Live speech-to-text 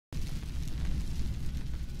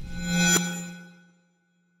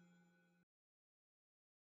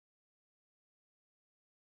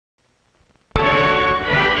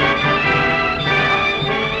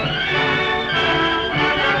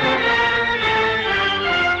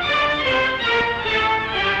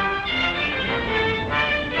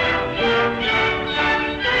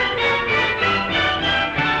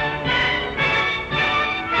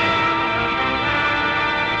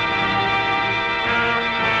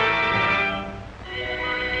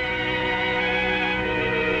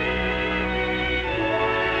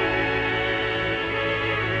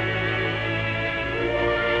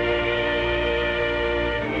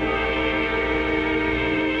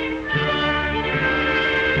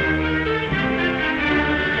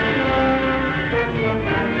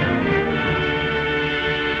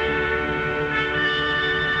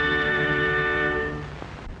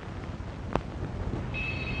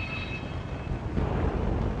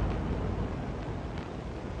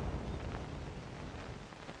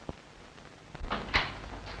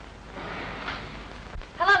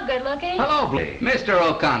good looking? Hello, Mr.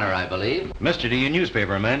 O'Connor, I believe. Mr. to you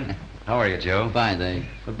newspaper man. How are you, Joe? Fine, thanks.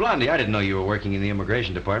 But Blondie, I didn't know you were working in the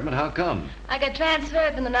immigration department. How come? I got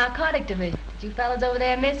transferred from the narcotic division. Did you fellas over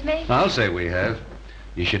there miss me? I'll say we have.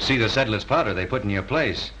 You should see the settler's powder they put in your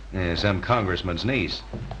place. Some congressman's niece.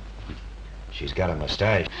 She's got a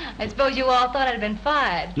mustache. I suppose you all thought I'd been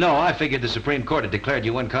fired. No, I figured the Supreme Court had declared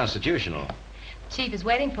you unconstitutional. Chief is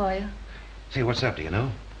waiting for you. Say, what's up, do you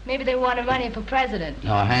know? Maybe they want to run you for president.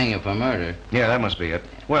 Or hang you for murder. Yeah, that must be it.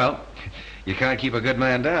 Well, you can't keep a good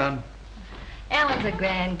man down. Alan's a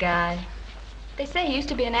grand guy. They say he used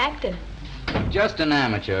to be an actor. Just an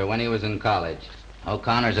amateur when he was in college.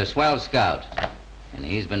 O'Connor's a swell scout. And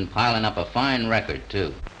he's been piling up a fine record,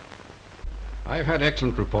 too. I've had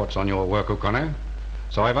excellent reports on your work, O'Connor.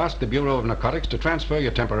 So I've asked the Bureau of Narcotics to transfer you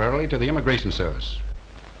temporarily to the Immigration Service.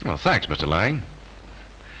 Oh, thanks, Mr. Lang.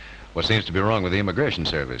 What seems to be wrong with the Immigration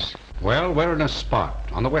Service? Well, we're in a spot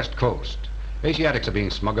on the West Coast. Asiatics are being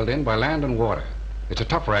smuggled in by land and water. It's a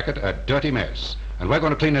tough racket, a dirty mess, and we're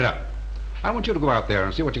going to clean it up. I want you to go out there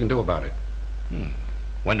and see what you can do about it.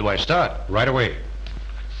 When do I start? Right away.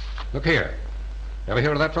 Look here. Ever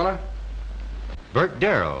hear of that fella? Bert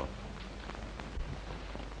Darrow.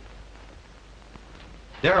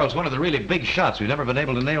 Darrow's one of the really big shots we've never been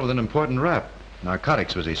able to nail with an important rap.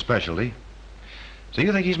 Narcotics was his specialty. So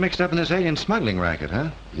you think he's mixed up in this alien smuggling racket,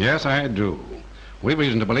 huh? Yes, I do. We've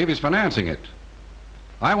reason to believe he's financing it.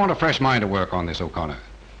 I want a fresh mind to work on this, O'Connor.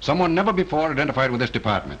 Someone never before identified with this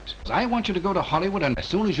department. I want you to go to Hollywood, and as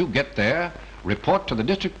soon as you get there, report to the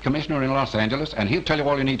district commissioner in Los Angeles, and he'll tell you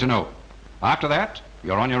all you need to know. After that,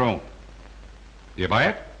 you're on your own. Do you buy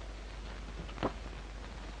it?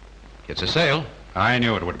 It's a sale. I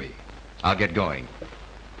knew it would be. I'll get going.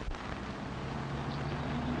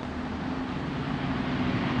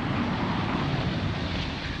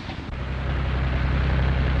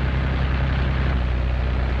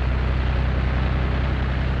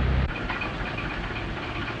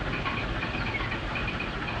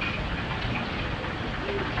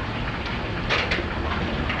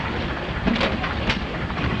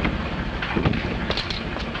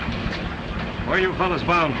 Where are you fellas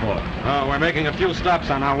bound for? Oh, we're making a few stops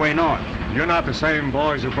on our way north. You're not the same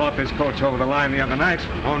boys who brought this coach over the line the other night?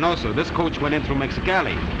 Oh, no, sir. This coach went in through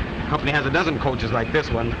Mexicali. The company has a dozen coaches like this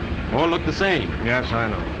one. All look the same. Yes, I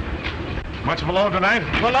know. Much of a load tonight?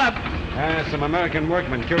 Pull up! Some American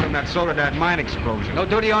workmen killed in that Soledad mine explosion. No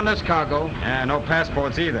duty on this cargo. No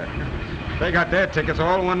passports either. They got their tickets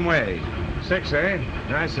all one way. 6, eh?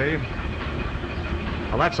 I see.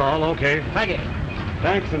 Well, that's all. Okay. Thank you.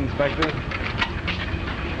 Thanks, Inspector.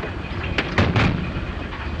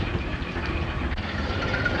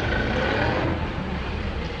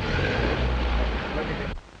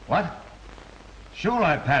 What? Sure,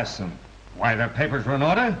 I passed them. Why, their papers were in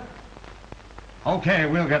order? Okay,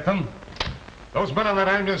 we'll get them. Those men on that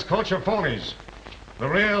ambulance coach are phonies. The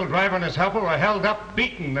real driver and his helper were held up,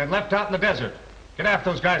 beaten, and left out in the desert. Get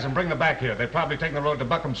after those guys and bring them back here. They've probably taken the road to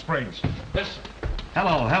Buckham Springs. This.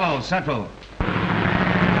 Hello, Central.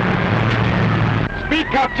 Speed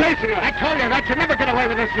cop chasing us. I told you that. You never get away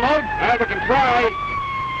with this load. We can try.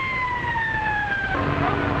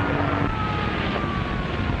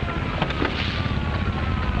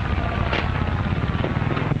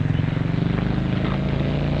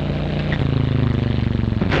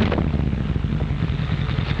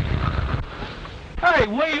 Hey,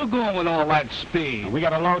 where you going with all that speed? We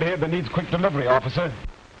got a load here that needs quick delivery, officer.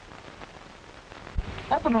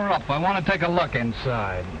 Open her up. I want to take a look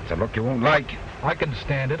inside. It's a look you won't like. I can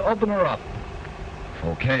stand it. Open her up.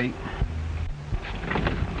 Okay.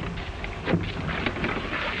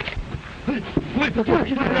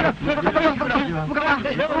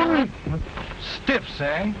 Stiffs,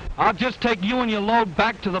 eh? I'll just take you and your load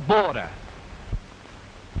back to the border.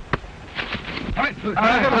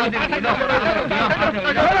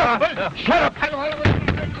 Shut up!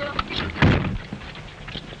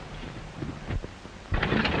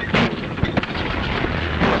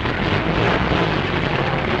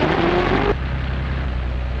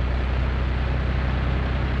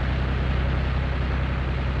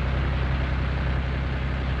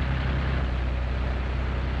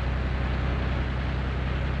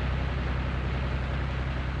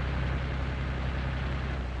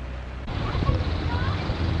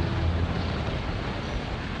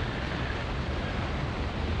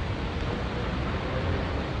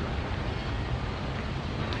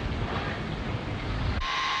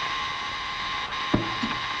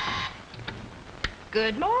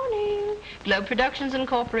 Good morning. Globe Productions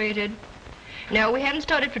Incorporated. No, we haven't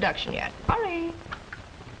started production yet. Sorry.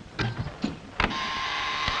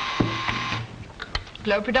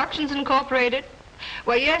 Globe Productions Incorporated.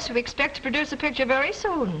 Well, yes, we expect to produce a picture very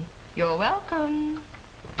soon. You're welcome.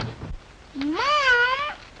 Mom,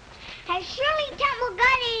 has Shirley Temple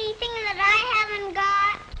got anything that I haven't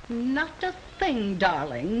got? Not a thing,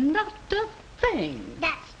 darling. Not a thing.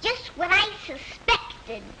 That's just what I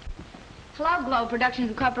suspected. Hello, Globe Productions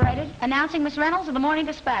Incorporated. Announcing Miss Reynolds of the Morning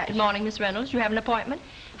Dispatch. Good morning, Miss Reynolds. You have an appointment?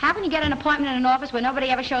 How can you get an appointment in an office where nobody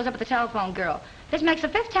ever shows up at the telephone, girl? This makes the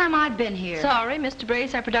 5th time I've been here. Sorry, Mr.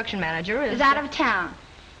 Brace, our production manager, Is out of town.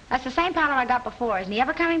 That's the same pilot I got before. Isn't he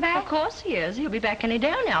ever coming back? Of course he is. He'll be back any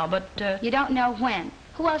day now, but, You don't know when.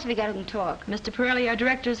 Who else have you got who can talk? Mr. Pirelli, our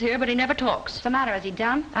director's here, but he never talks. What's the matter? Is he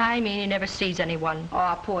dumb? I mean, he never sees anyone.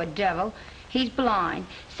 Oh, poor devil. He's blind.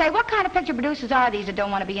 Say, what kind of picture producers are these that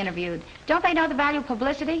don't want to be interviewed? Don't they know the value of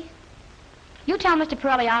publicity? You tell Mr.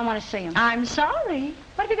 Pirelli I want to see him. I'm sorry.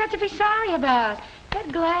 What have you got to be sorry about?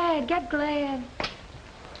 Get glad, get glad.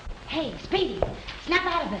 Hey, Speedy, snap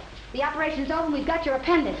out of it. The operation's over and we've got your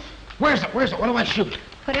appendix. Where's it? What do I shoot?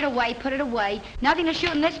 Put it away, put it away. Nothing to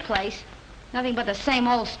shoot in this place. Nothing but the same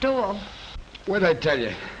old stool. What'd I tell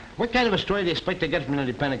you? What kind of a story do you expect to get from an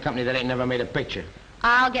independent company that ain't never made a picture?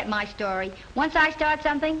 I'll get my story. Once I start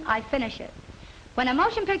something, I finish it. When a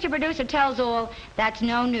motion picture producer tells all, that's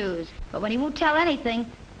no news. But when he won't tell anything,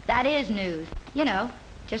 that is news. You know,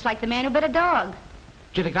 just like the man who bit a dog.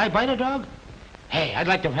 Did the guy bite a dog? Hey, I'd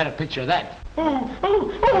like to have had a picture of that.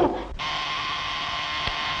 Oh!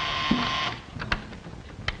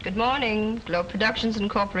 Good morning, Globe Productions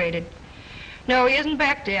Incorporated. No, he isn't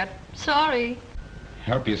back yet. Sorry.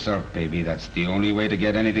 Help yourself, baby. That's the only way to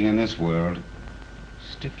get anything in this world.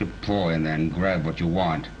 Stick your paw in there and grab what you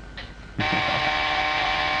want.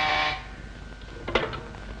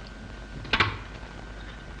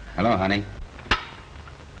 Hello, honey.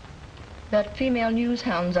 That female news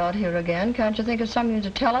hound's out here again. Can't you think of something to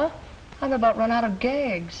tell her? I've about run out of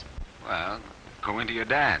gags. Well, go into your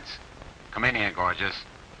dad's. Come in here, gorgeous.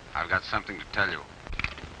 I've got something to tell you.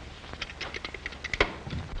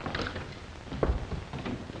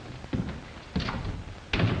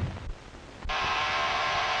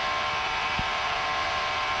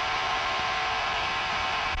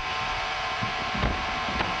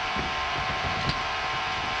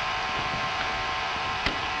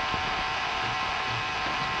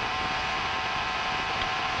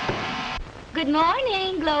 Good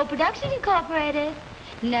morning, Globe Productions Incorporated.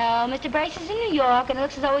 No, Mr. Brace is in New York, and it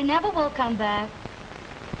looks as though he never will come back.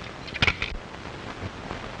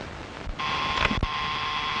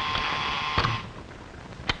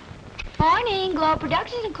 Morning, Globe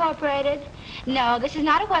Productions Incorporated. No, this is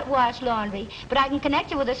not a wet wash laundry, but I can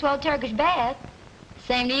connect you with a swell Turkish bath.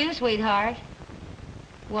 Same to you, sweetheart.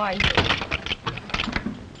 Why?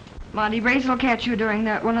 Monty Brace will catch you during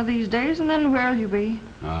that one of these days, and then where'll you be?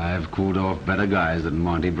 I've cooled off better guys than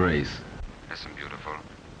Monty Brace. Listen, beautiful.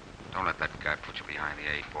 Don't let that guy put you behind the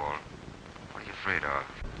 8-ball. What are you afraid of?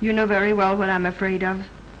 You know very well what I'm afraid of.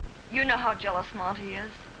 You know how jealous Monty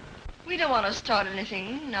is. We don't want to start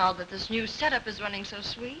anything now that this new setup is running so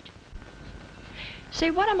sweet.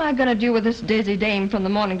 See, what am I going to do with this Daisy Dame from the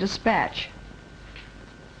Morning Dispatch?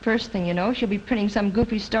 First thing you know, she'll be printing some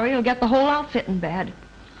goofy story. It'll get the whole outfit in bed.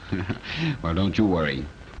 Well, don't you worry.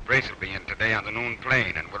 Brace will be in today on the noon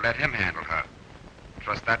plane, and we'll let him handle her.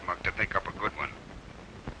 Trust that mug to think up a good one.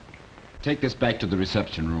 Take this back to the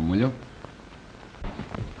reception room, will you?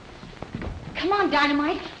 Come on,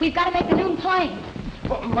 Dynamite. We've got to make the noon plane.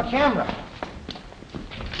 My camera.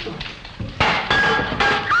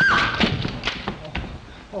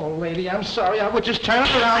 Oh, lady, I'm sorry. I was just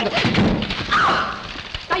turning around.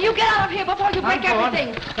 Now, you get out of here before you break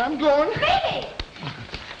everything. I'm going. Speedy!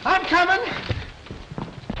 I'm coming.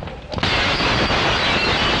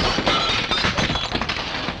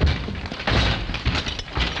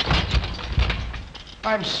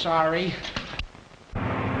 I'm sorry.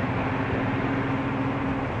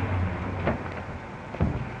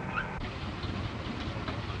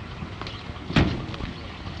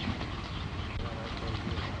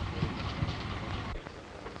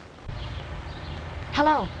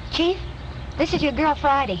 Hello, Chief? This is your girl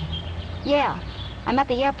Friday. Yeah, I'm at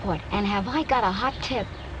the airport, and have I got a hot tip?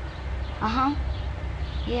 Uh-huh.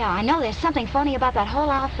 Yeah, I know there's something phony about that whole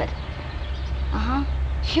outfit. Uh-huh.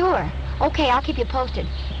 Sure. Okay, I'll keep you posted.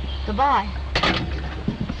 Goodbye.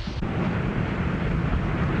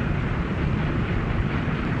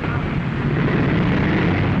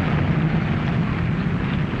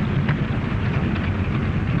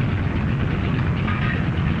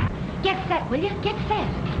 Get set, will you? Get set.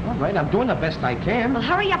 All right, I'm doing the best I can. Well,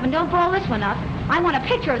 hurry up and don't blow this one up. I want a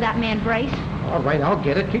picture of that man, Brace. All right, I'll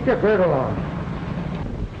get it. Keep your girdle on.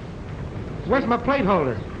 Where's my plate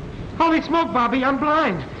holder? Holy smoke, Bobby, I'm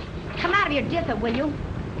blind. Come out of your dipper, will you?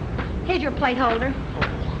 Here's your plate holder.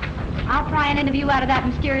 I'll pry an interview out of that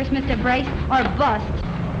mysterious Mr. Brace, or bust.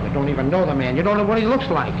 You don't even know the man. You don't know what he looks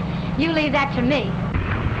like. You leave that to me.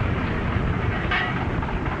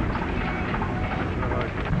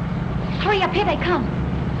 Hurry up, here they come.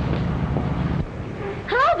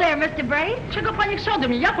 Hello there, Mr. Brace. Czego pani chce ode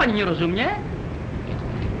mnie? Ja pani nie rozumie?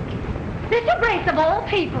 Mr. Brace of all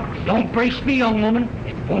people. Don't brace me, young woman.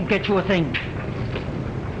 It won't get you a thing.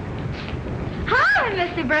 Hi,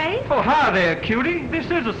 Mr. Brace. Oh, hi there, cutie. This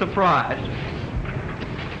is a surprise.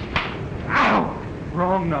 Ow!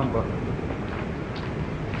 Wrong number.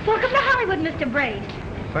 Welcome to Hollywood, Mr. Brace.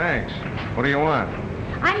 Thanks. What do you want?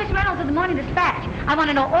 I'm Miss Reynolds of the Morning Dispatch. I want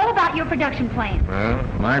to know all about your production plan. Well,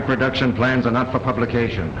 my production plans are not for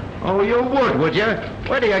publication. Oh, you would you?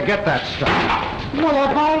 Where do you get that stuff?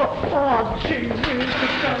 Well, oh, gee.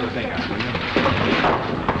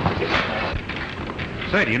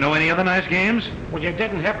 Say, do you know any other nice games? Well, you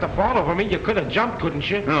didn't have to fall over me. You could have jumped, couldn't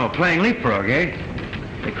you? No, playing leapfrog, eh?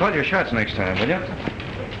 Hey, call your shots next time, will you?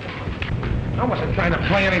 I wasn't trying to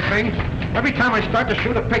play anything. Every time I start to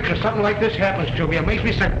shoot a picture, something like this happens to me. It makes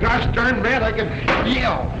me so gosh darn mad I can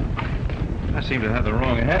yell. I seem to have the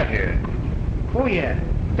wrong hat here. Oh, yeah.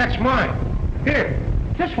 That's mine. Here.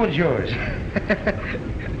 This one's yours.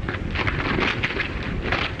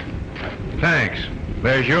 Thanks.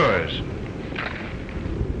 There's yours.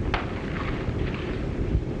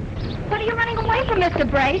 What are you running away from, Mr.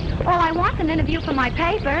 Brace? All I want's an interview for my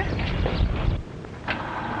paper.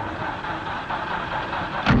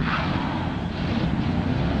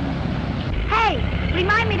 Hey,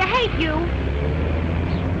 remind me to hate you.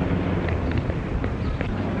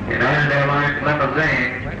 United Airlines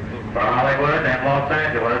limousine for Hollywood and Los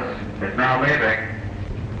Angeles is now leaving.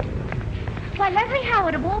 Why, Leslie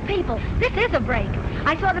Howard, of all people, this is a break.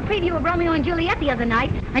 I saw the preview of Romeo and Juliet the other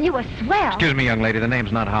night, and you were swell. Excuse me, young lady, the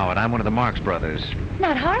name's not Howard. I'm one of the Marx brothers.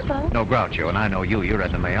 Not Harpo. No, Groucho, and I know you. You're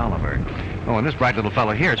Edna May Oliver. Oh, and this bright little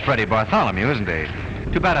fellow here is Freddie Bartholomew, isn't he?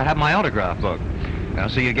 Too bad I have my autograph book. I'll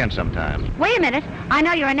see you again sometime. Wait a minute. I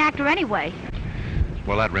know you're an actor anyway.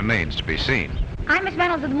 Well, that remains to be seen. I'm Miss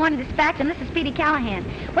Reynolds of the Morning Dispatch, and this is Speedy Callahan.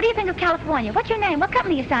 What do you think of California? What's your name? What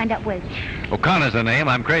company you signed up with? O'Connor's the name.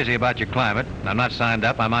 I'm crazy about your climate. I'm not signed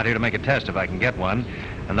up. I'm out here to make a test if I can get one.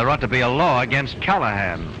 And there ought to be a law against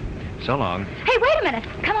Callahan. So long. Hey, wait a minute.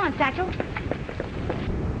 Come on, Satchel.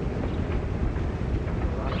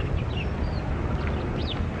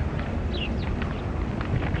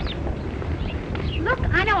 Look,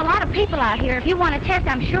 I know a lot of people out here. If you want a test,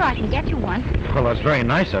 I'm sure I can get you one. Well, that's very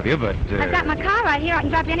nice of you, but... I've got my car right here. I can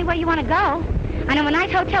drop you anywhere you want to go. I know a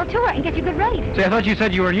nice hotel tour and get you good rates. Say, I thought you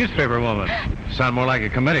said you were a newspaper woman. You sound more like a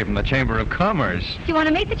committee from the Chamber of Commerce. Do you want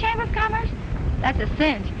to meet the Chamber of Commerce? That's a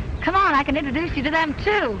cinch. Come on, I can introduce you to them,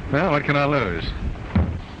 too. Well, what can I lose?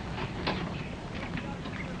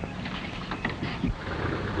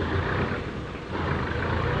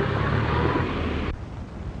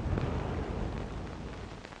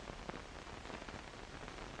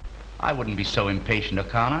 I wouldn't be so impatient,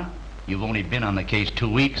 O'Connor. You've only been on the case 2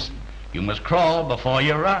 weeks. You must crawl before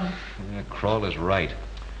you run. Yeah, crawl is right.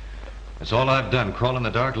 That's all I've done, crawl in the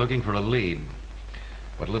dark looking for a lead.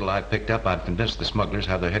 What little I've picked up, I've convinced the smugglers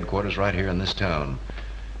have their headquarters right here in this town.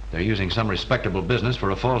 They're using some respectable business for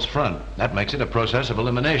a false front. That makes it a process of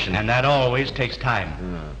elimination. And that always takes time.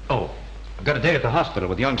 Yeah. Oh, I've got a date at the hospital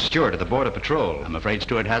with young Stewart at the Border Patrol. I'm afraid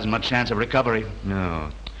Stewart hasn't much chance of recovery. No.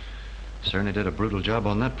 Certainly did a brutal job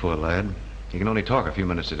on that poor lad. He can only talk a few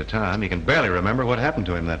minutes at a time. He can barely remember what happened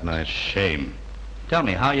to him that night. Shame. Tell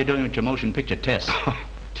me, how are you doing with your motion picture tests?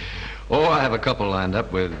 Oh, I have a couple lined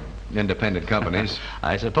up with independent companies.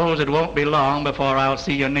 I suppose it won't be long before I'll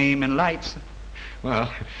see your name in lights. Well,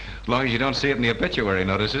 as long as you don't see it in the obituary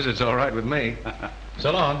notices, it's all right with me.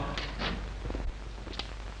 So long.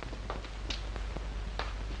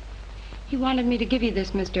 He wanted me to give you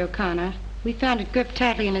this, Mr. O'Connor. We found it gripped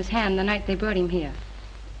tightly in his hand the night they brought him here.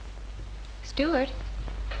 Stewart,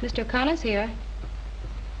 Mr. O'Connor's here.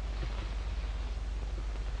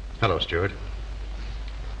 Hello, Stewart.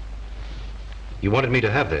 You wanted me to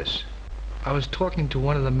have this? I was talking to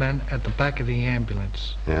one of the men at the back of the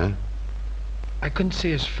ambulance. Yeah? I couldn't see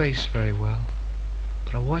his face very well,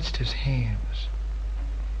 but I watched his hands.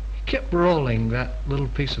 He kept rolling that little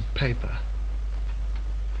piece of paper.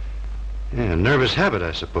 Yeah, nervous habit,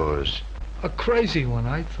 I suppose. A crazy one,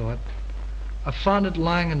 I thought. I found it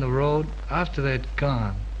lying in the road after they'd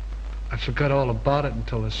gone. I forgot all about it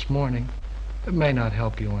until this morning. It may not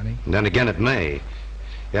help you any. And then again, it may.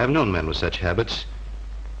 Yeah, I've known men with such habits.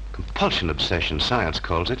 Compulsion obsession, science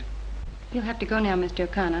calls it. You'll have to go now, Mr.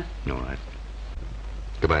 O'Connor. All right.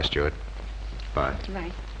 Goodbye, Stuart. Bye.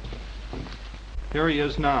 Right. Here he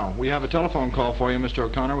is now. We have a telephone call for you, Mr.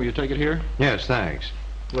 O'Connor. Will you take it here? Yes, thanks.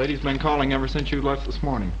 The lady's been calling ever since you left this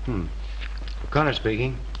morning. O'Connor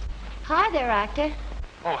speaking. Hi there, actor.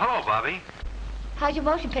 Oh, hello, Bobby. How's your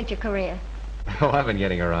motion picture career? Oh, I've been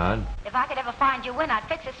getting around. If I could ever find you in, I'd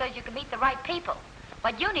fix it so you could meet the right people.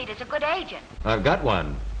 What you need is a good agent. I've got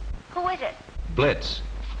one. Who is it? Blitz.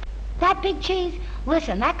 That Big Cheese?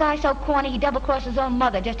 Listen, that guy's so corny he double-crossed his own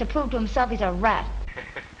mother just to prove to himself he's a rat.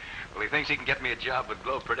 Well, he thinks he can get me a job with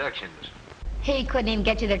Globe Productions. He couldn't even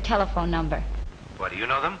get you their telephone number. What, do you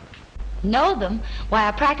know them? Know them? Why,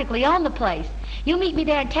 I practically own the place. You meet me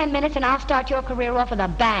there in 10 minutes and I'll start your career off with a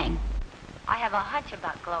bang. I have a hunch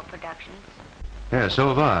about Globe Productions. Yeah, so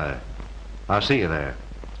have I. I'll see you there.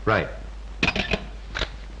 Right.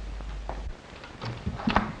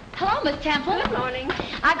 Hello, Miss Temple. Good morning.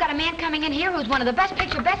 I've got a man coming in here who's one of the best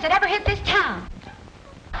picture bets that ever hit this town.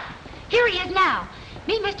 Here he is now.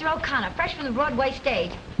 Meet Mr. O'Connor, fresh from the Broadway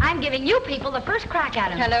stage. I'm giving you people the first crack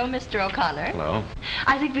at him. Hello, Mr. O'Connor. Hello.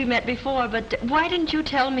 I think we met before, but why didn't you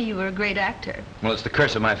tell me you were a great actor? Well, it's the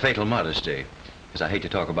curse of my fatal modesty, because I hate to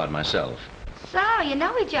talk about myself. So, you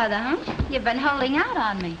know each other, huh? You've been holding out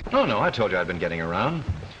on me. Oh, no, I told you I'd been getting around.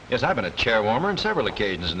 Yes, I've been a chair warmer on several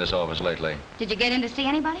occasions in this office lately. Did you get in to see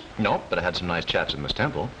anybody? Nope, but I had some nice chats with Miss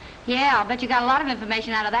Temple. Yeah, I'll bet you got a lot of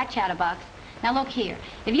information out of that chatterbox. Now, look here.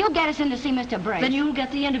 If you'll get us in to see Mr. Brace... Then you'll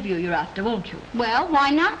get the interview you're after, won't you? Well,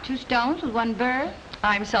 why not? 2 stones with 1 bird.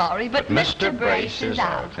 I'm sorry, but Mr. Brace is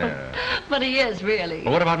out. Yeah. But he is, really.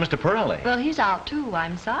 Well, what about Mr. Pirelli? Well, he's out, too.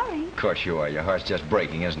 I'm sorry. Of course you are. Your heart's just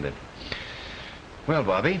breaking, isn't it? Well,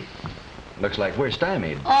 Bobby, looks like we're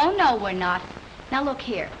stymied. Oh, no, we're not. Now, look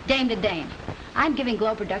here. Dame to dame. I'm giving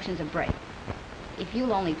Globe Productions a break. If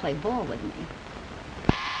you'll only play ball with me.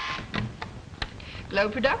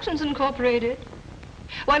 Globe Productions Incorporated.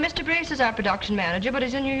 Why, Mr. Brace is our production manager, but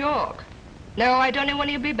he's in New York. No, I don't know when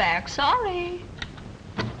he'll be back. Sorry.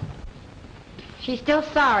 She's still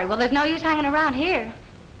sorry. Well, there's no use hanging around here.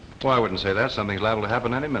 Well, I wouldn't say that. Something's liable to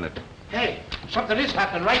happen any minute. Hey, something is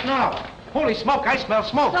happening right now. Holy smoke, I smell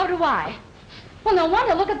smoke. So do I. Well, no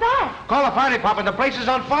wonder. Look at that. Call the fire department. The place is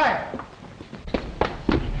on fire.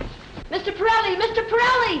 Mr. Pirelli! Mr.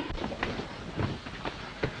 Pirelli!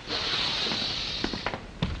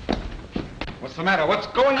 What's the matter? What's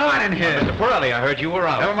going on in here? Mr. Pirelli, I heard you were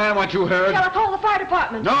out. Never mind what you heard. Shall I call the fire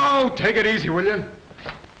department? No, take it easy, will you?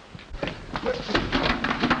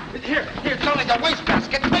 Here, it's only the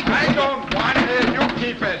wastebasket. I don't want it. You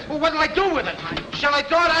keep it. Well, what'll I do with it? Shall I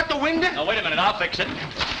throw it out the window? Now, wait a minute. I'll fix it.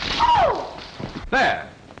 Oh! There.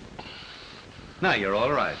 Now you're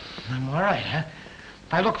all right. I'm all right, huh?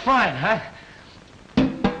 I look fine, huh?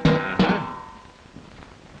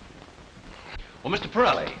 Well, Mr.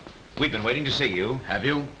 Pirelli, we've been waiting to see you. Have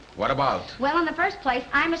you? What about? Well, in the first place,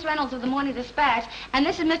 I'm Miss Reynolds of the Morning Dispatch, and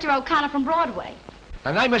this is Mr. O'Connor from Broadway.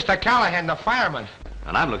 And I'm Mr. Callahan, the fireman.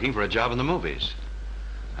 And I'm looking for a job in the movies.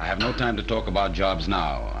 I have no time to talk about jobs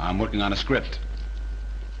now. I'm working on a script.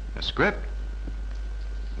 A script?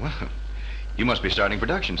 Well, you must be starting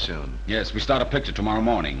production soon. Yes, we start a picture tomorrow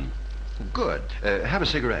morning. Good. Have a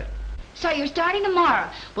cigarette. So you're starting tomorrow.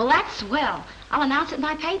 Well, that's swell. I'll announce it in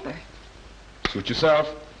my paper. Suit yourself.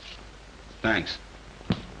 Thanks.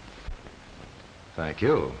 Thank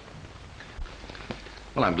you.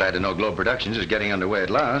 Well, I'm glad to know Globe Productions is getting underway at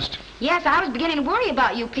last. Yes, I was beginning to worry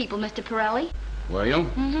about you people, Mr. Pirelli. Were you?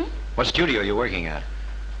 Mm-hmm. What studio are you working at?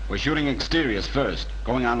 We're shooting exteriors first,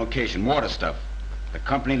 going on location, water stuff. The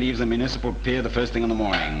company leaves the municipal pier the first thing in the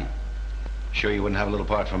morning. Sure you wouldn't have a little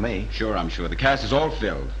part for me? Sure, I'm sure. The cast is all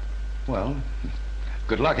filled. Well,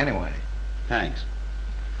 good luck anyway. Thanks.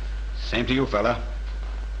 Same to you, fella.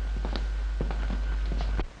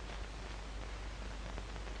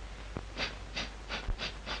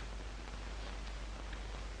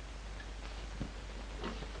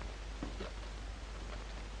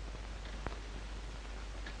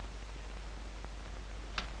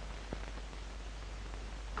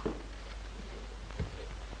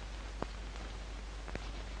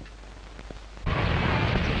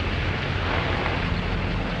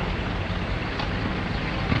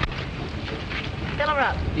 Fill her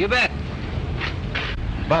up. You bet.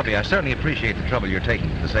 Bobby, I certainly appreciate the trouble you're taking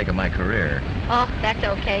for the sake of my career. Oh, that's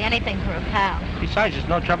okay. Anything for a pal. Besides, there's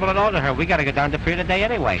no trouble at all to her. We gotta go down to pier today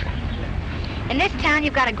anyway. In this town,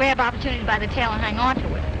 you've got to grab opportunity by the tail and hang on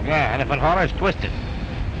to it. Yeah, and if it hollers, twist it.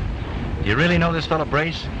 You really know this fellow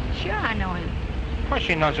Brace? Sure, I know him. Of course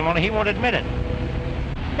she knows him, only he won't admit it.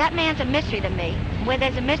 That man's a mystery to me. Where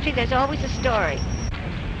there's a mystery, there's always a story.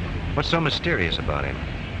 What's so mysterious about him?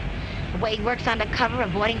 The way he works undercover,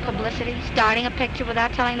 avoiding publicity, starting a picture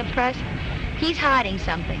without telling the press. He's hiding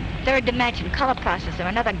something. Third dimension, color processor,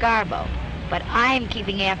 another garbo. But I'm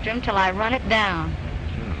keeping after him till I run it down.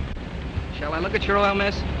 Shall I look at your oil,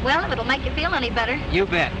 miss? Well, if it'll make you feel any better. You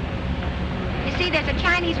bet. You see, there's a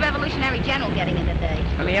Chinese revolutionary general getting in today.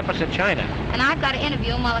 On the opposite China. And I've got to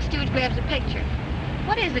interview him while the steward grabs a picture.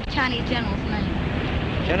 What is the Chinese general's name?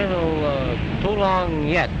 General, too long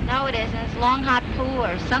yet. No, it isn't. It's Long Hot Poo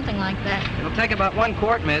or something like that. It'll take about 1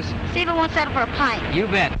 quart, miss. See if it won't settle for a pint. You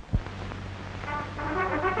bet.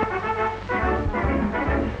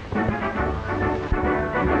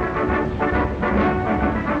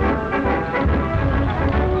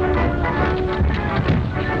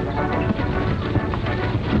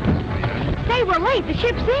 We're late. The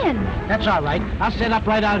ship's in. That's all right. I'll set up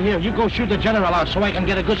right out here. You go shoot the general out so I can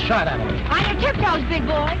get a good shot at him. On your tiptoes, big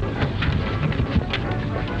boy.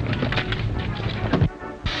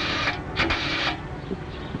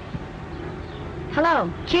 Hello,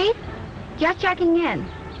 Chief? Just checking in.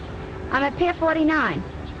 I'm at Pier 49.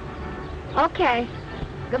 Okay.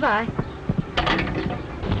 Goodbye.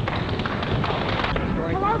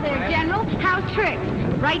 Hello there, General. How's tricks?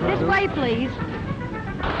 Right this way, please.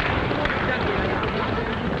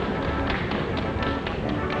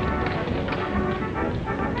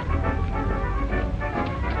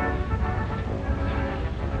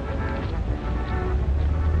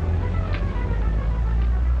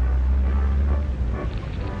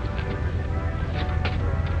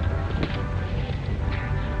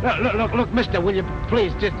 Look, mister, will you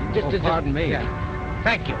please just... pardon me. Yeah.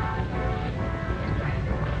 Thank you.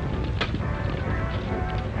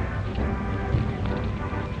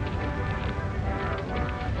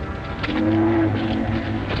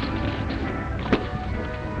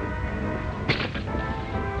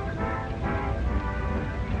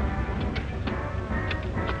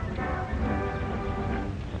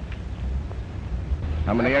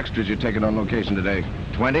 How many extras you taking on location today?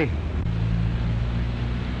 20?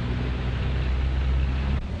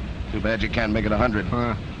 Too bad you can't make it 100.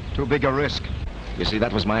 Too big a risk. You see,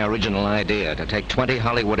 that was my original idea, to take 20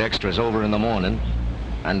 Hollywood extras over in the morning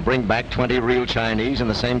and bring back 20 real Chinese in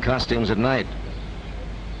the same costumes at night.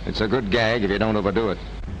 It's a good gag if you don't overdo it.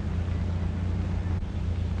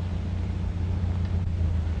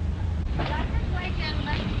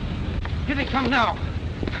 Here they come now.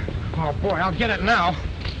 Oh, boy, I'll get it now.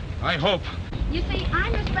 I hope. You see,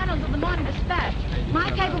 I'm Miss Reynolds of the Morning Dispatch. My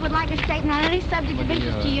paper would like a statement on any subject of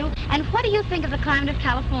interest to you. And what do you think of the climate of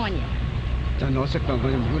California?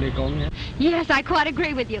 Yes, I quite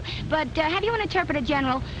agree with you. But have you an interpreter,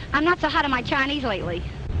 General? I'm not so hot on my Chinese lately.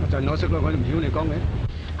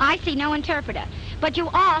 I see no interpreter. But you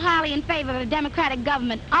are highly in favor of a democratic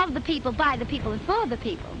government of the people, by the people, and for the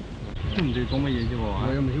people.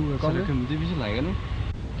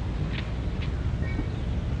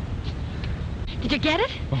 Did you get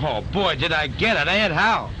it? Oh, boy, did I get it, and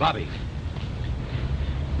how? Bobby.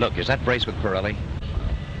 Look, is that brace with Pirelli?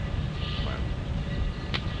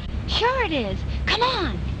 Sure it is. Come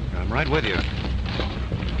on. I'm right with you.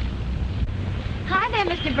 Hi there,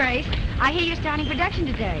 Mr. Brace. I hear you're starting production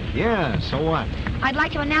today. Yeah, so what? I'd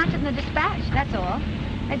like to announce it in the dispatch, that's all.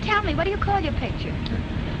 Tell me, what do you call your picture?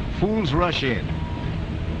 Fools Rush In.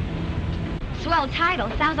 Swell title.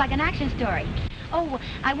 Sounds like an action story. Oh,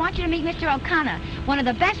 I want you to meet Mr. O'Connor, one of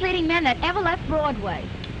the best leading men that ever left Broadway.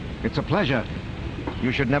 It's a pleasure.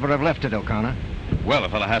 You should never have left it, O'Connor. Well, a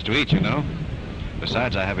fella has to eat, you know.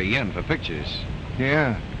 Besides, I have a yen for pictures.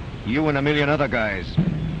 Yeah, you and a million other guys.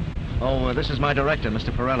 Oh, this is my director,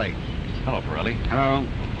 Mr. Pirelli. Hello, Pirelli. Hello.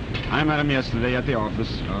 I met him yesterday at the office.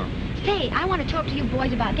 Say, I want to talk to you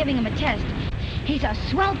boys about giving him a test. He's a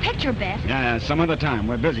swell picture, Beth. Yeah, some other time.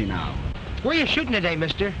 We're busy now. Where are you shooting today,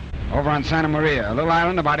 mister? Over on Santa Maria, a little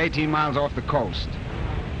island about 18 miles off the coast.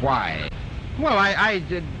 Why? Well, I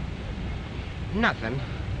did... nothing.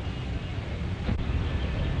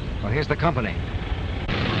 Well, here's the company.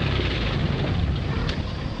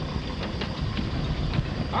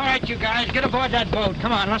 All right, you guys, get aboard that boat.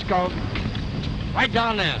 Come on, let's go. Right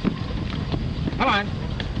down there. Come on.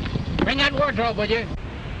 Bring that wardrobe with you.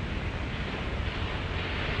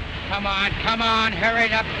 Come on, hurry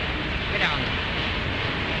it up. Get down.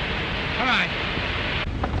 Come on.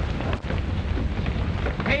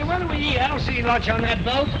 Hey, what do we eat? I don't see lunch on that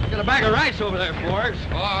boat. Got a bag of rice over there for us.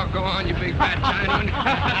 Oh, go on, you big fat Chinaman. All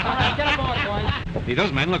right, get aboard, boys. Hey,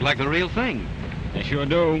 those men look like the real thing. They sure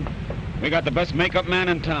do. We got the best makeup man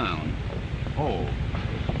in town. Oh.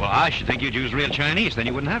 Well, I should think you'd use real Chinese. Then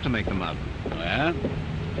you wouldn't have to make them up. Oh, yeah?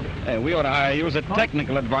 Hey, we ought to hire you as a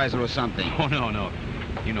technical advisor or something. Oh, no.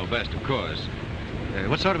 You know best, of course.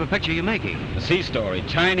 What sort of a picture are you making? A sea story.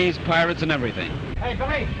 Chinese pirates and everything. Hey,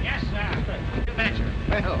 Billy. Yes, sir.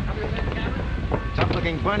 Well,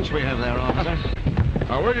 tough-looking bunch we have there, officer.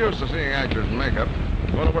 We're used to seeing actors in makeup.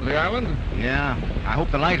 Going over to the island? Yeah. I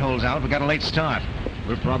hope the light holds out. We got a late start.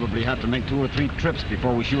 We'll probably have to make 2 or 3 trips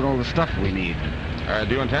before we shoot all the stuff we need.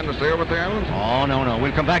 Do you intend to stay over at the island? Oh, no.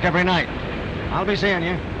 We'll come back every night. I'll be seeing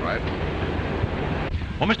you. Right.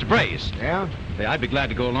 Well, Mr. Brace. Yeah? Say, I'd be glad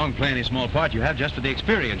to go along, play any small part you have just for the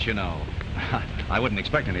experience, you know. I wouldn't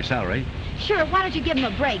expect any salary. Sure, why don't you give him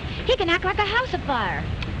a break? He can act like a house afire.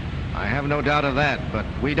 I have no doubt of that, but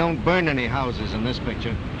we don't burn any houses in this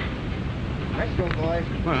picture. Let's go, boys.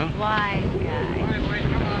 Well, Wise guy.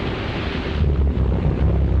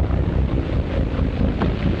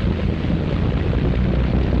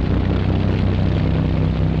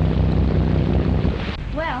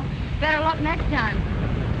 Well, better luck next time.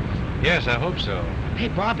 yes, I hope so. Hey,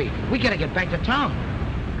 Bobby, we gotta get back to town.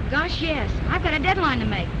 Gosh, yes. I've got a deadline to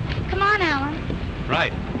make. Come on, Alan.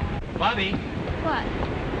 Right. Bobby, What?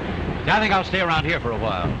 I think I'll stay around here for a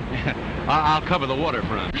while. I'll cover the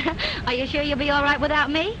waterfront. Are you sure you'll be all right without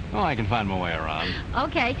me? Oh, I can find my way around.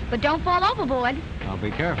 Okay, but don't fall overboard. I'll be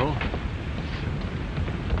careful.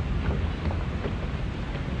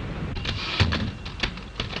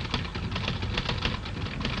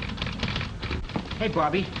 Hey,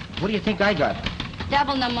 Bobby, what do you think I got?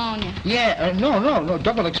 Double pneumonia. Yeah, no,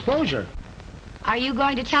 double exposure. Are you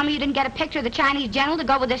going to tell me you didn't get a picture of the Chinese general to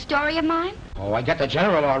go with this story of mine? Oh, I got the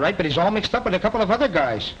general all right, but he's all mixed up with a couple of other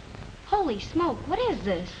guys. Holy smoke, what is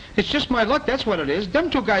this? It's just my luck, that's what it is. Them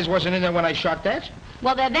 2 guys wasn't in there when I shot that.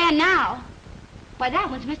 Well, they're there now. Why, that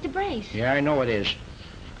one's Mr. Brace. Yeah, I know it is.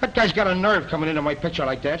 That guy's got a nerve coming into my picture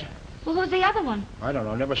like that. Well, who's the other one? I don't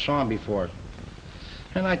know, never saw him before.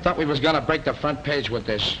 And I thought we was gonna break the front page with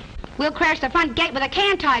this. We'll crash the front gate with a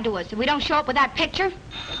can tied to us if we don't show up with that picture.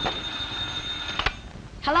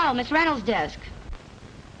 Hello, Miss Reynolds' desk.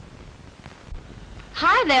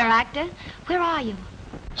 Hi there, actor. Where are you?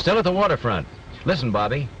 Still at the waterfront. Listen,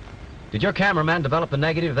 Bobby. Did your cameraman develop the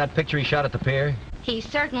negative of that picture he shot at the pier? He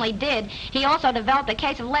certainly did. He also developed a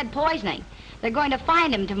case of lead poisoning. They're going to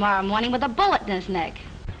find him tomorrow morning with a bullet in his neck.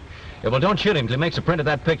 Yeah, well, don't shoot him till he makes a print of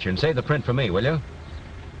that picture and save the print for me, will you?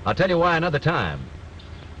 I'll tell you why another time.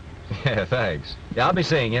 Yeah, thanks. Yeah, I'll be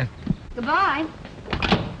seeing you. Goodbye.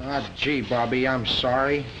 Ah, gee, Bobby, I'm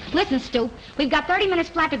sorry. Listen, Stu, we've got 30 minutes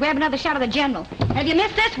flat to grab another shot of the general. And if you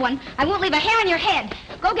miss this one, I won't leave a hair on your head.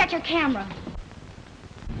 Go get your camera.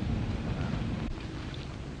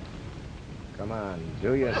 Come on,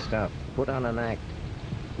 do your stuff. Put on an act.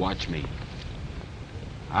 Watch me.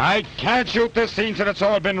 I can't shoot this scene till it's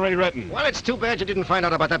all been rewritten. Well, it's too bad you didn't find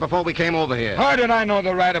out about that before we came over here. How did I know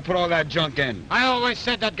the writer put all that junk in? I always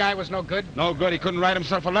said that guy was no good. No good, he couldn't write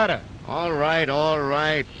himself a letter. All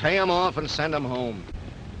right. Pay him off and send him home.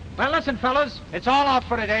 Well, listen, fellas, it's all out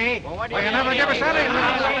for today. Well, you never give us anything.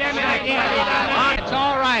 It's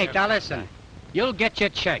all right. Now, listen. You'll get your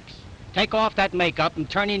checks. Take off that makeup and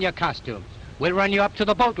turn in your costumes. We'll run you up to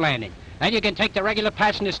the boat landing. Then you can take the regular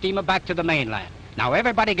passenger steamer back to the mainland. Now,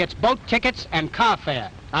 everybody gets boat tickets and car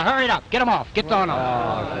fare. Now, hurry it up. Get them off. Get on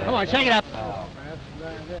off. Come on, shake it up.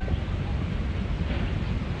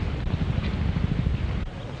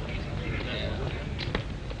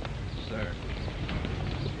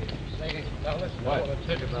 What?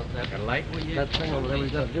 A light? That thing over there, we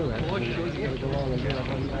gotta do that.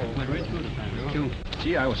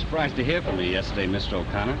 Gee, I was surprised to hear from you yesterday, Mr.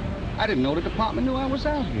 O'Connor. I didn't know the department knew I was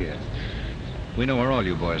out here. We know where all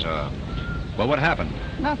you boys are. Well, what happened?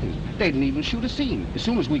 Nothing. They didn't even shoot a scene. As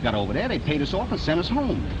soon as we got over there, they paid us off and sent us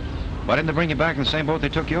home. Why didn't they bring you back in the same boat they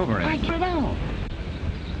took you over in? I get it out.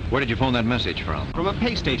 Where did you phone that message from? From a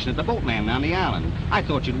pay station at the boat landing on the island. I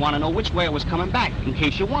thought you'd want to know which way I was coming back, in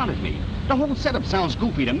case you wanted me. The whole setup sounds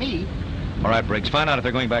goofy to me. All right, Briggs, find out if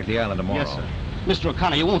they're going back to the island tomorrow. Yes, sir. Mr.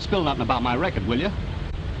 O'Connor, you won't spill nothing about my record, will you?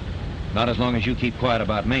 Not as long as you keep quiet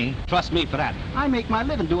about me. Trust me for that. I make my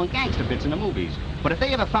living doing gangster bits in the movies. But if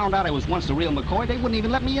they ever found out I was once the real McCoy, they wouldn't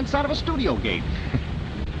even let me inside of a studio gate.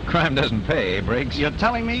 Crime doesn't pay, eh, Briggs? You're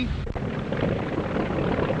telling me?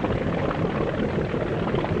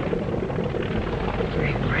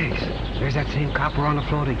 Hey, Briggs, there's that same copper on the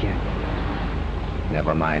float again.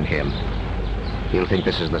 Never mind him. He'll think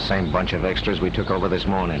this is the same bunch of extras we took over this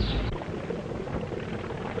morning.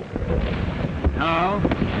 Hello?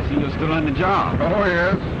 I see you're still on the job. Oh,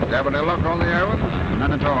 yes. You have any luck on the island?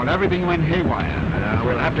 None at all. Everything went haywire.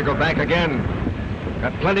 We'll have to go back again.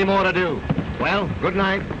 Got plenty more to do. Well, good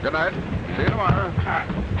night. Good night. See you tomorrow.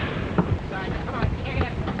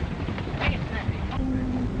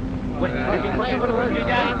 Shut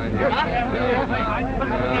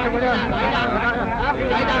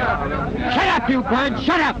up, you bird!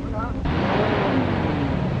 Shut up!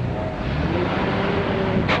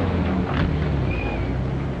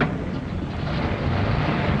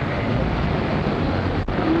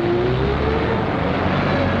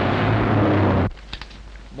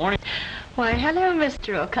 Morning. Why, hello,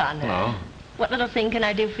 Mr. O'Connor. Hello. What little thing can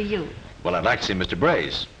I do for you? Well, I'd like to see Mr.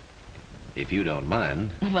 Brace, if you don't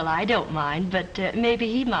mind. Well, I don't mind, but maybe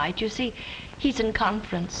he might. You see, he's in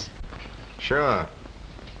conference. Sure.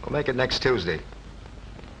 We'll make it next Tuesday.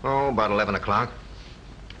 Oh, about 11 o'clock.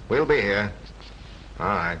 We'll be here. All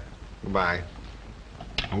right. Goodbye.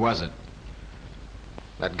 Who was it?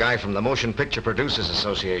 That guy from the Motion Picture Producers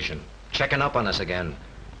Association. Checking up on us again.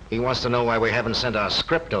 He wants to know why we haven't sent our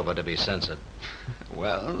script over to be censored.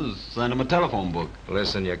 Well, send him a telephone book.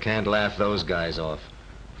 Listen, you can't laugh those guys off.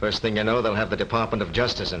 First thing you know, they'll have the Department of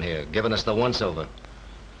Justice in here, giving us the once-over.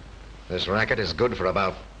 This racket is good for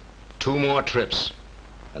about 2 more trips.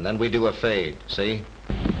 And then we do a fade, see?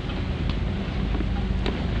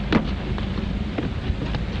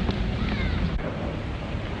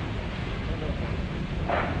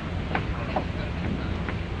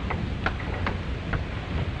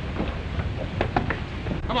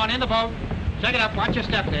 Come on, in the boat. Check it up. Watch your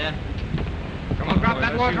step there. Come on, drop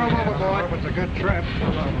that wardrobe overboard. It's a good trip.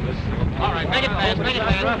 All right, make it fast, make it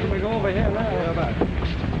fast. We go over here now.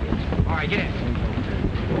 All right, get in.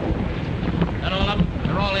 That all of them?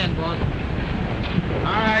 They're all in, boss.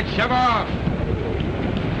 All right, shove off.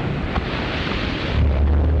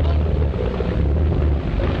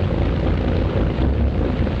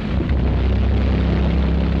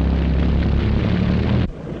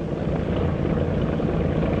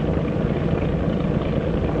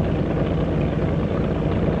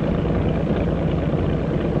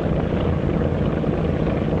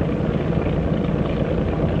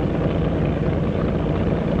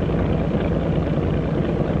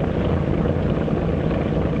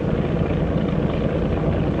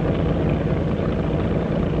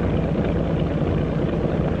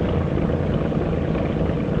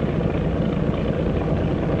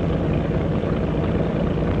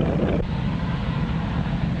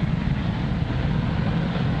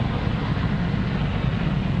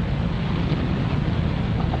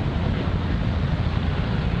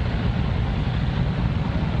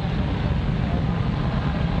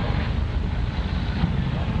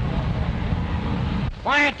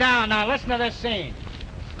 Quiet down now. Listen to this scene.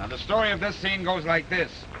 Now, the story of this scene goes like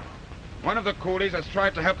this. One of the coolies has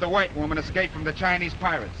tried to help the white woman escape from the Chinese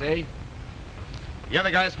pirates, eh? The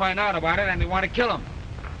other guys find out about it and they want to kill him.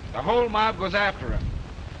 The whole mob goes after him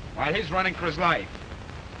while he's running for his life.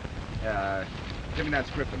 Give me that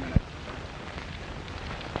script a minute.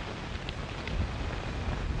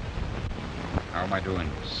 How am I doing?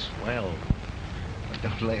 Swell. But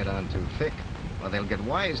don't lay it on too thick, or they'll get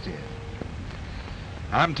wise to you.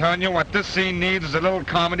 I'm telling you, what this scene needs is a little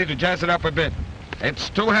comedy to jazz it up a bit. It's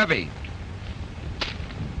too heavy.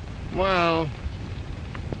 Well,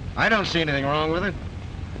 I don't see anything wrong with it.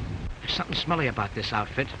 There's something smelly about this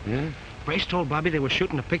outfit. Yeah? Brace told Bobby they were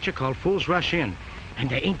shooting a picture called Fools Rush In, and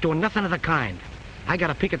they ain't doing nothing of the kind. I got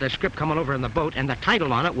a peek at the script coming over in the boat, and the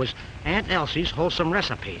title on it was Aunt Elsie's Wholesome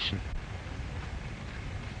Recipes.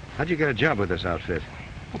 How'd you get a job with this outfit?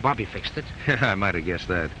 Well, Bobby fixed it. I might have guessed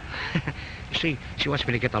that. You see, she wants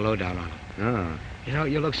me to get the lowdown on it. Oh. You know,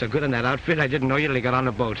 you look so good in that outfit, I didn't know you till you got on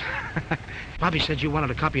the boat. Bobby said you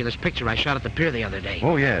wanted a copy of this picture I shot at the pier the other day.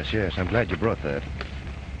 Oh, yes, yes. I'm glad you brought that.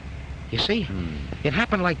 You see? It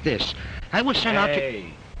happened like this. I was sent out to...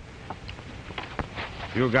 Hey.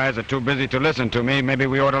 You guys are too busy to listen to me. Maybe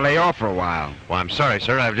we ought to lay off for a while. Well, I'm sorry,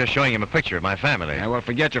 sir. I was just showing him a picture of my family. Yeah, well,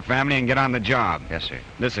 forget your family and get on the job. Yes, sir.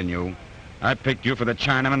 Listen, you. I picked you for the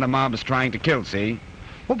Chinaman the mob is trying to kill, see?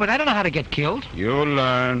 Oh, but I don't know how to get killed. You'll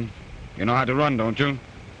learn. You know how to run, don't you?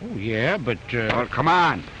 Oh, yeah, but, Well, come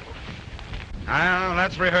on. Now,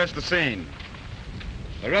 let's rehearse the scene.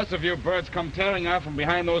 The rest of you birds come tearing out from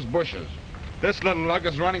behind those bushes. This little lug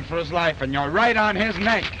is running for his life, and you're right on his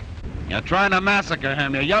neck. You're trying to massacre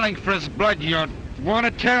him. You're yelling for his blood. You want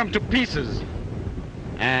to tear him to pieces.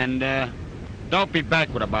 And, don't be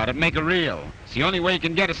backward about it. Make it real. It's the only way you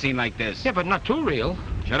can get a scene like this. Yeah, but not too real.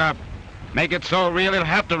 Shut up. Make it so real he'll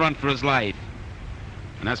have to run for his life.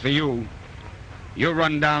 And as for you, you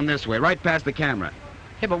run down this way, right past the camera.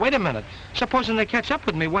 Yeah, but wait a minute. Supposing they catch up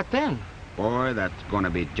with me, what then? Boy, that's going to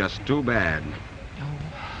be just too bad.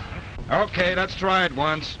 Okay, let's try it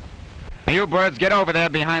once. You birds, get over there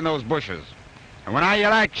behind those bushes. And when I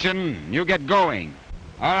yell action, you get going.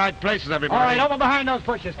 All right, places, everybody. All right, over behind those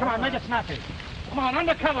bushes. Come on, make it snappy. Come on,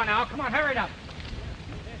 under cover now. Come on, hurry it up.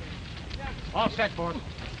 All set, boss.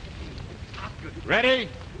 Ready?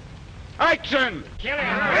 Action! Come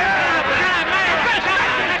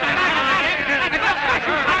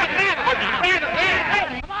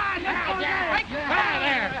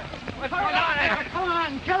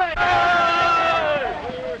on, kill it!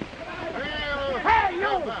 Hey,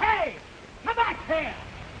 you! Hey! Come back here!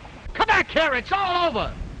 Come back here! It's all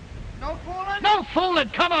over! No fooling? No fooling!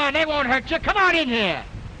 Come on, they won't hurt you. Come on in here.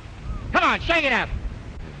 Come on, shake it up.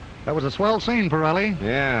 That was a swell scene, Pirelli.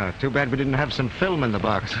 Yeah, too bad we didn't have some film in the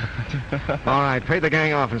box. All right, pay the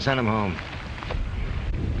gang off and send them home.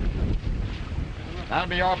 That'll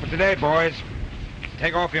be all for today, boys.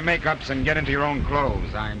 Take off your makeups and get into your own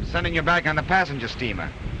clothes. I'm sending you back on the passenger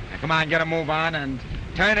steamer. Now, come on, get a move on and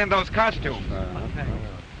turn in those costumes.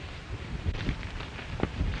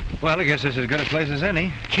 Well, I guess this is as good a place as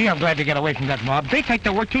any. Gee, I'm glad to get away from that mob. They take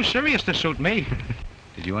their work too serious to suit me.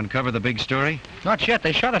 Did you uncover the big story? Not yet.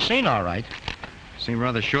 They shot a scene all right. Seemed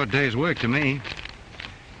rather a short day's work to me.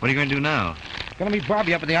 What are you going to do now? Gonna meet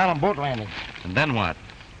Bobby up at the island boat landing. And then what?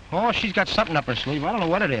 Oh, she's got something up her sleeve. I don't know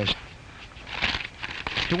what it is.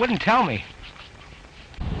 She wouldn't tell me.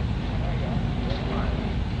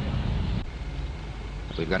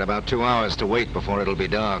 We've got about 2 hours to wait before it'll be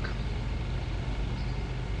dark.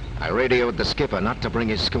 I radioed the skipper not to bring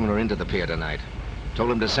his schooner into the pier tonight.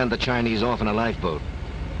 Told him to send the Chinese off in a lifeboat.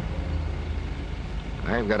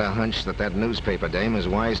 I've got a hunch that that newspaper dame is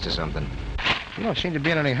wise to something. You don't seem to be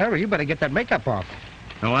in any hurry. You better get that makeup off.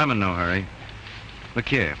 No, I'm in no hurry. Look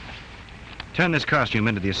here. Turn this costume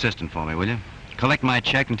into the assistant for me, will you? Collect my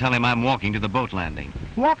check and tell him I'm walking to the boat landing.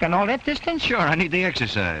 Walking all that distance? Sure, I need the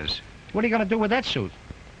exercise. What are you gonna do with that suit?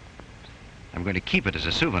 I'm going to keep it as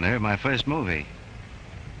a souvenir of my first movie.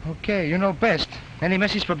 Okay, you know best. Any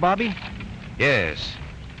message for Bobby? Yes.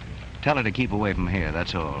 Tell her to keep away from here,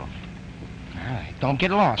 that's all. All right, don't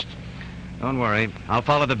get lost. Don't worry. I'll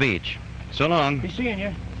follow the beach. So long. Be seeing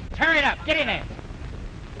you. Hurry it up. Get in there.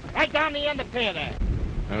 Right down the end of the pier there.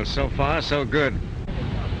 Well, so far, so good.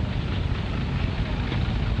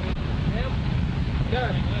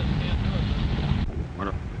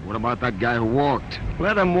 What about that guy who walked?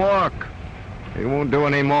 Let him walk. He won't do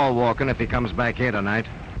any more walking if he comes back here tonight.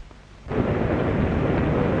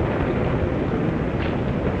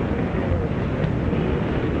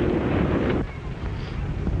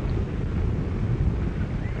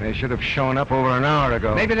 They should have shown up over an hour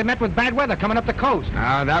ago. Maybe they met with bad weather coming up the coast.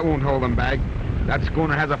 No, that won't hold them back. That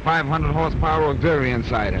schooner has a 500 horsepower auxiliary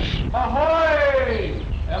inside her. Ahoy!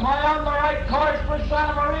 Am I on the right course for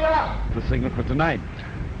Santa Maria? The signal for tonight.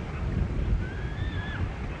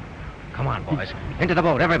 Come on, boys. Into the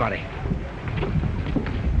boat, everybody.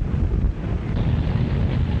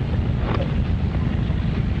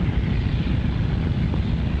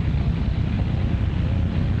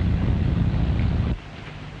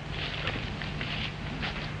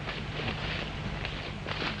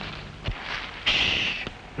 Shh.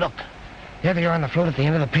 Look. There they are on the float at the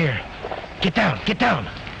end of the pier. Get down, get down.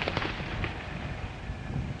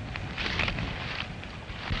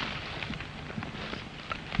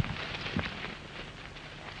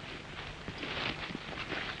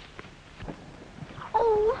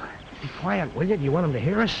 Be quiet, will you? Do you want them to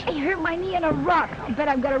hear us? I hurt my knee on a rock. I bet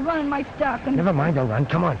I've got to run in my stockings. Never mind, they'll run.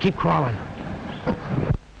 Come on, keep crawling.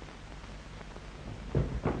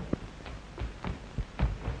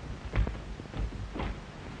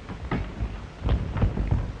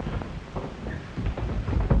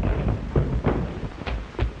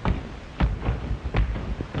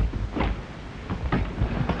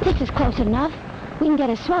 This is close enough. We can get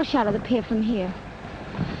a swell shot of the pier from here.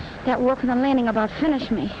 That work on the landing about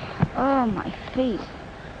finished me. Oh, my feet.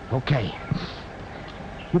 Okay.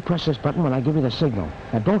 You press this button when I give you the signal.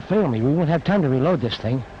 Now, don't fail me. We won't have time to reload this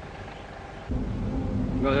thing.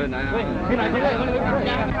 Go ahead now.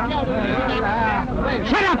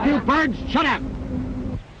 Shut up, you birds! Shut up!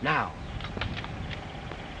 Now.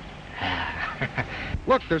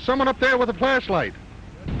 Look, there's someone up there with a flashlight.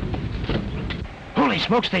 Holy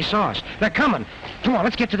smokes, they saw us. They're coming. Come on,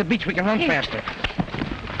 let's get to the beach. We can run faster.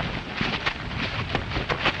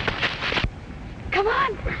 Come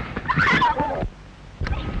on.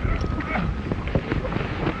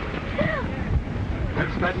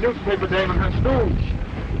 That's that newspaper dame and her stooge.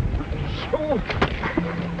 Stooge.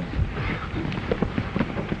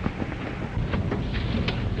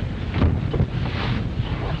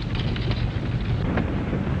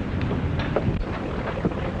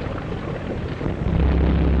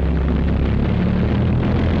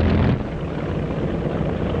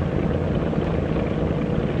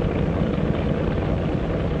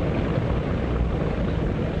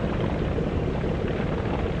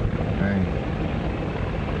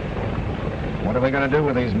 are we going to do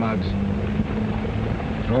with these mugs?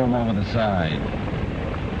 Throw them over the side.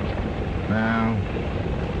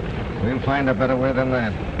 No. We'll find a better way than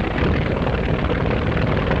that.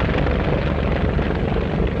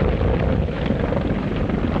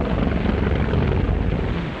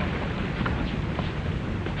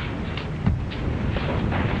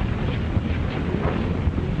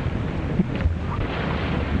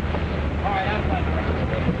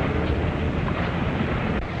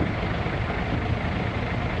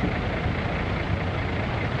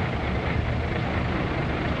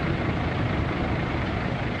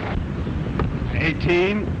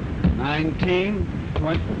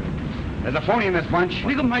 There's a phony in this bunch.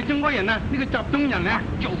 呢個唔係中國人啊，呢個集中人啊，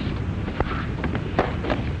做。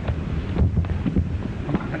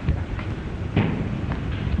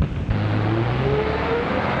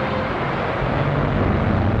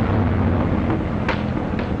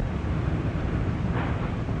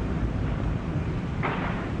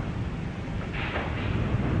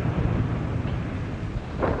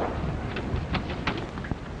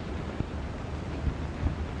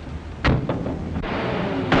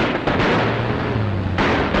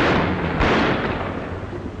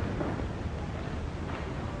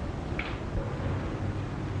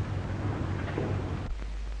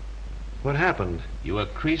What happened? You were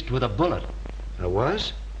creased with a bullet. I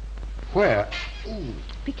was? Where? Ooh.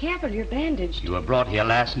 Be careful, you're bandaged. You were brought here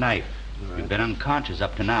last night. Right. You've been unconscious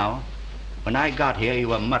up to now. When I got here, you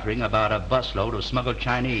were muttering about a busload of smuggled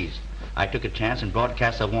Chinese. I took a chance and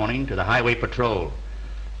broadcast a warning to the highway patrol.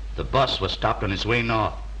 The bus was stopped on its way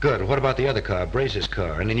north. Good. What about the other car, Brace's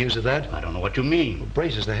car? Any news of that? I don't know what you mean. Well,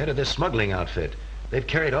 Brace is the head of this smuggling outfit. They've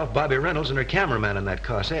carried off Bobby Reynolds and her cameraman in that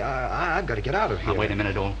car. Say, I've got to get out of here. Now, wait a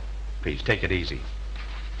minute, old. Please, take it easy.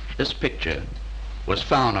 This picture was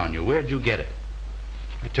found on you. Where'd you get it?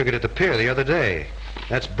 I took it at the pier the other day.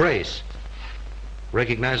 That's Brace.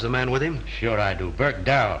 Recognize the man with him? Sure I do. Burke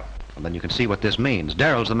Darrell. Well, then you can see what this means.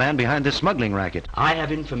 Darrell's the man behind this smuggling racket. I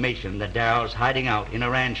have information that Darrell's hiding out in a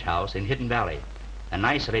ranch house in Hidden Valley, an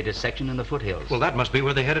isolated section in the foothills. Well, that must be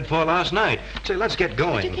where they headed for last night. Say, let's get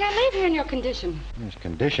going. But you can't leave here in your condition. His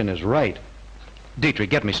condition is right. Dietrich,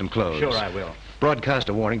 get me some clothes. Sure I will. Broadcast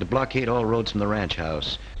a warning to blockade all roads from the ranch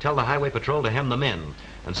house. Tell the highway patrol to hem them in.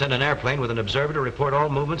 And send an airplane with an observer to report all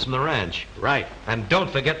movements from the ranch. Right. And don't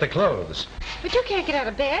forget the clothes. But you can't get out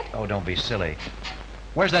of bed. Oh, don't be silly.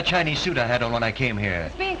 Where's that Chinese suit I had on when I came here?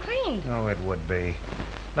 It's being cleaned. Oh, it would be.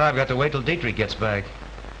 Now I've got to wait till Dietrich gets back.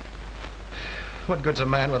 What good's a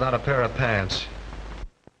man without a pair of pants?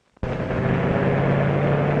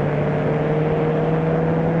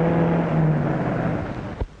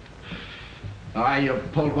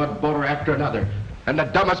 You've pulled one boater after another. And the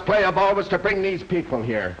dumbest play of all was to bring these people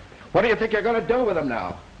here. What do you think you're going to do with them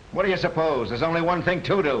now? What do you suppose? There's only one thing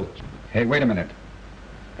to do. Hey, wait a minute.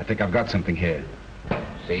 I think I've got something here.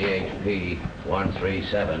 CHP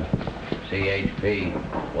 137.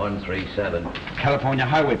 CHP 137. California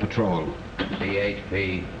Highway Patrol.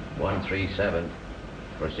 CHP 137.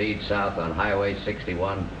 Proceed south on Highway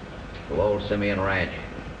 61 to Old Simeon Ranch.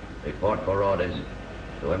 Report for orders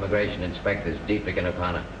to Immigration Inspectors Dietrich and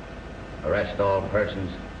O'Connor. Arrest all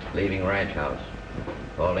persons leaving ranch house.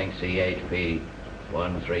 Calling CHP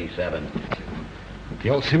 137. The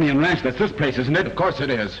Old Simeon Ranch, that's this place, isn't it? Of course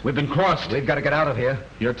it is. We've been crossed. We've got to get out of here.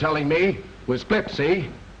 You're telling me? We're split, see?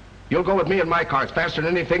 You'll go with me in my car. It's faster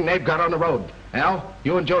than anything they've got on the road. Al,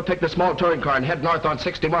 you and Joe take the small touring car and head north on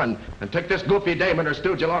 61. And take this goofy dame and her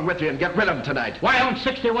stooge along with you and get rid of them tonight. Why, on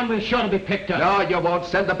 61 we're sure to be picked up. No, you won't.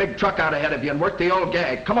 Send the big truck out ahead of you and work the old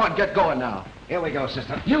gag. Come on, get going now. Here we go,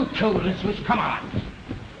 sister. You two, listeners, come on.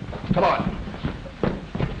 Come on.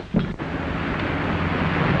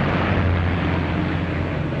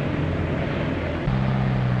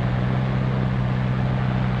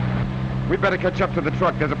 We'd better catch up to the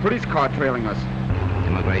truck. There's a police car trailing us.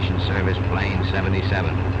 Immigration Service Plane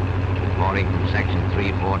 77. Reporting from Section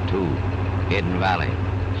 342, Hidden Valley.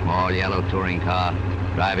 Small yellow touring car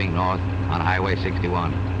driving north on Highway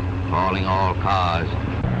 61. Calling all cars.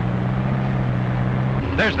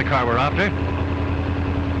 There's the car we're after.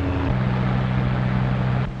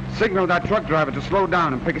 Signal that truck driver to slow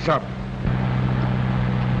down and pick us up.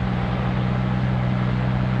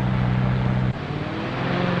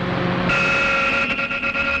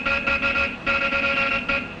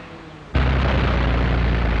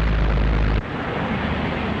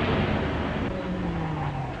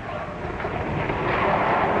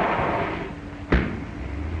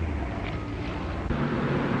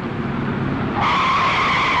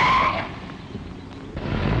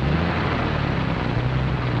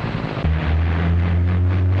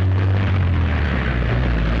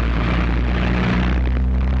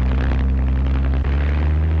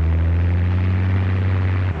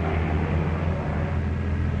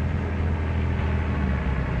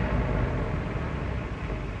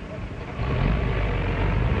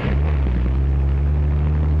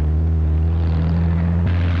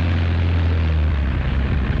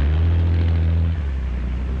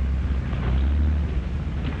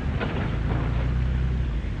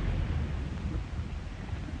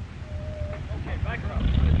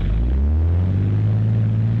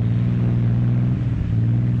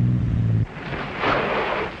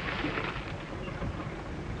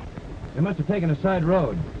 must have taken a side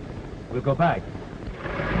road. We'll go back.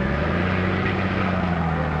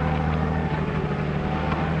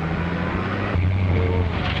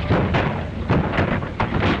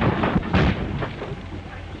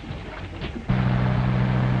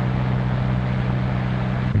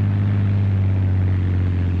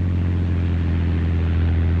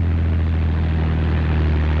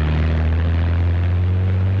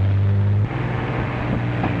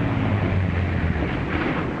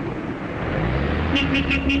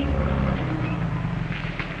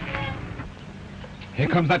 Here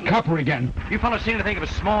comes that copper again. You fellas seen anything of a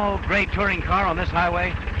small gray touring car on this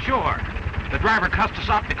highway? Sure. The driver cussed us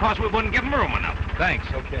out because we wouldn't give him room enough. Thanks,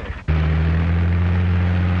 okay.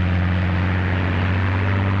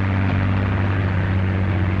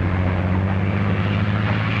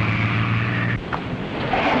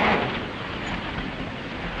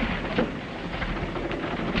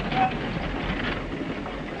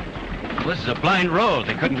 Well, this is a blind road.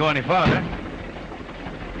 They couldn't go any farther.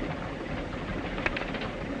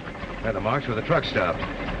 They're the marks where the truck stopped.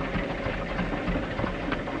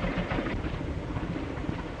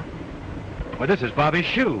 Well, this is Bobby's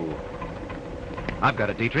shoe. I've got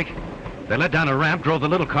it, Dietrich. They led down a ramp, drove the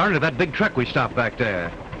little car into that big truck we stopped back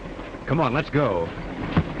there. Come on, let's go.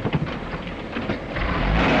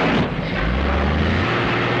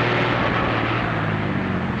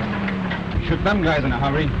 Shoot them guys in a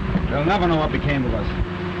hurry. They'll never know what became of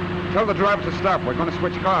us. Tell the driver to stop. We're going to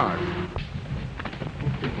switch cars.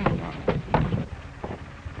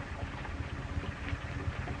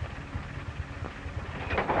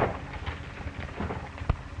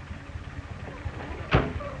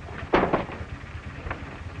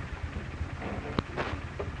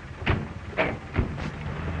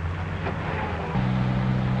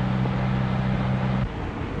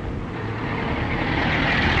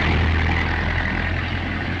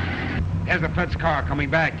 There's the Fed's car coming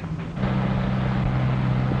back.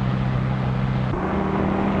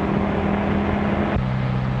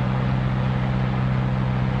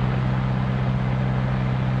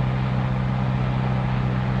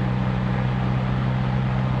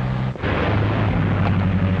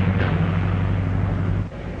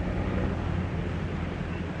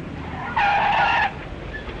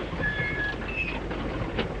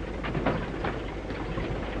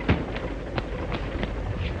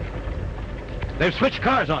 They've switched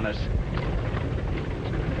cars on us.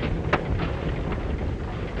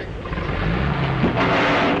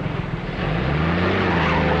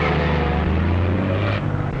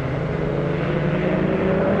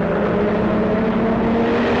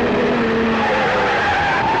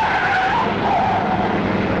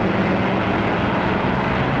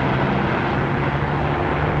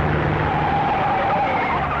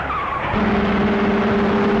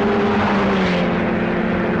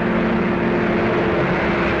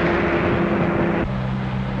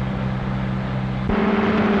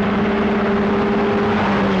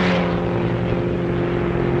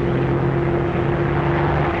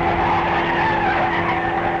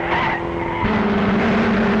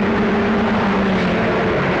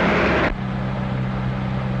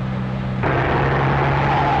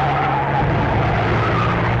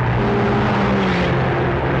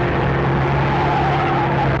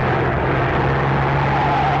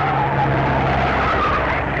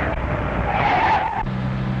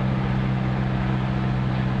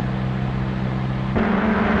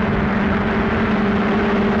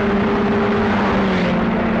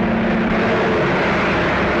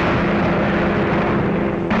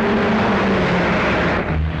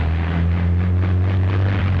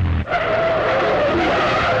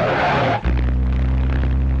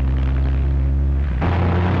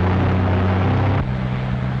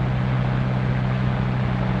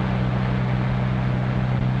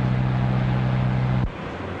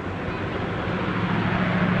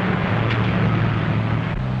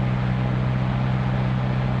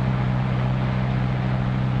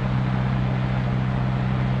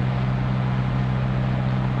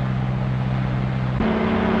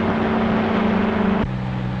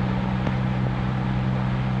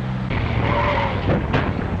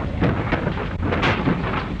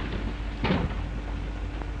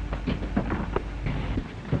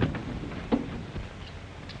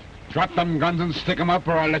 Drop them guns and stick them up,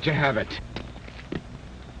 or I'll let you have it.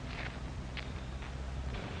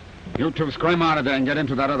 You two scream out of there and get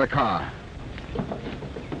into that other car.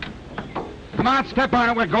 Come on, step on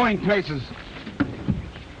it. We're going places.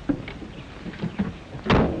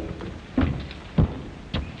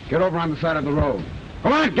 Get over on the side of the road.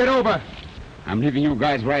 Come on, get over. I'm leaving you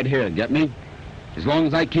guys right here, get me? As long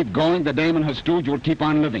as I keep going, the dame and her stooge will keep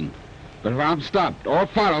on living. But if I'm stopped or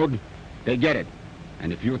followed, They get it.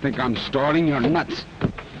 And if you think I'm stalling, you're nuts.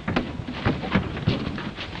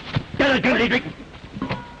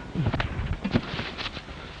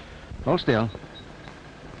 Hold still.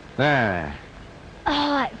 There.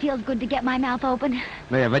 Oh, it feels good to get my mouth open.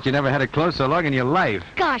 Hey, I bet you never had it closed so long in your life.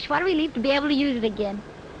 Gosh, what a relief to be able to use it again.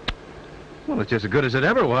 Well, it's just as good as it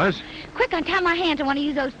ever was. Quick, untie my hands. I want to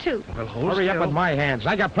use those too. Well, hurry up with my hands.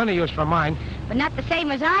 I got plenty of use for mine. But not the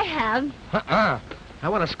same as I have. I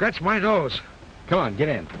want to scratch my nose. Come on, get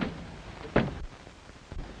in.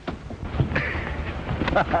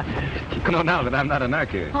 You know now that I'm not a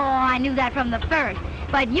narco. Oh, I knew that from the first.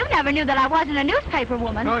 But you never knew that I wasn't a newspaper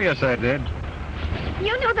woman. Oh, yes, I did.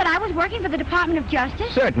 You knew that I was working for the Department of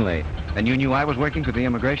Justice? Certainly. And you knew I was working for the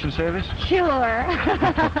Immigration Service? Sure.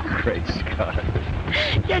 Great Scott.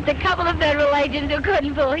 Just a couple of federal agents who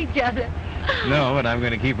couldn't fool each other. No, but I'm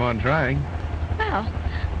going to keep on trying. Well,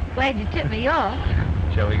 glad you tipped me off.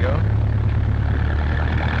 Shall we go?